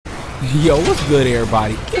Yo, what's good,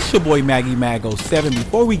 everybody? It's your boy Maggie Mago 7.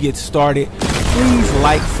 Before we get started, please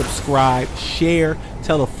like, subscribe, share,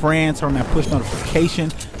 tell a friend, turn that push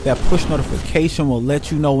notification. That push notification will let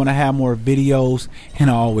you know when I have more videos, and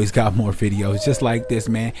I always got more videos just like this,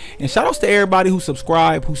 man. And shout outs to everybody who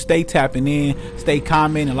subscribe, who stay tapping in, stay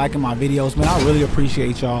commenting and liking my videos, man. I really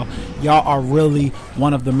appreciate y'all. Y'all are really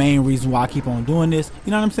one of the main reasons why I keep on doing this.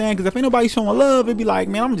 You know what I'm saying? Because if ain't nobody showing love, it'd be like,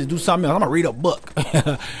 man, I'm gonna just do something else. I'm gonna read a book.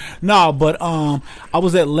 No, but I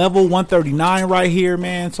was at level 139 right here,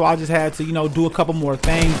 man. So I just had to, you know, do a couple more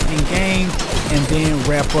things in game and then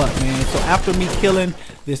wrap up, man. So after me killing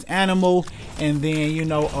this animal and then, you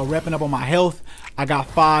know, wrapping up on my health, I got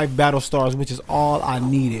 5 battle stars, which is all I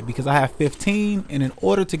needed because I have 15, and in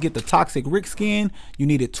order to get the toxic Rick skin you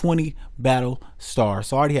needed 20 battle stars.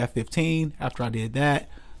 So I already have 15. After I did that,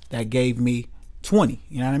 that gave me 20,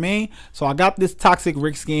 you know what I mean? So I got this toxic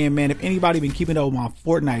Rick skin, man. If anybody been keeping up with my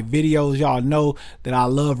Fortnite videos, y'all know that I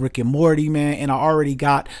love Rick and Morty, man. And I already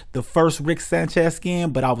got the first Rick Sanchez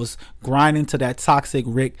skin, but I was grinding to that toxic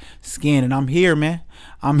Rick skin, and I'm here, man.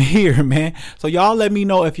 I'm here, man. So y'all let me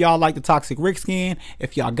know if y'all like the toxic Rick skin,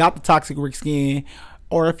 if y'all got the toxic Rick skin,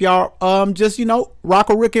 or if y'all just, you know, rock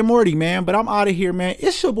a Rick and Morty, man. But I'm out of here, man.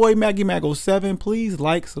 It's your boy Maggie Mago 7. Please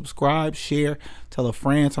like, subscribe, share, tell a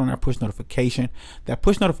friend, turn on that push notification. That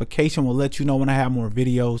push notification will let you know when I have more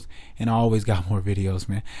videos, and I always got more videos,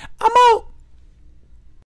 man. I'm out.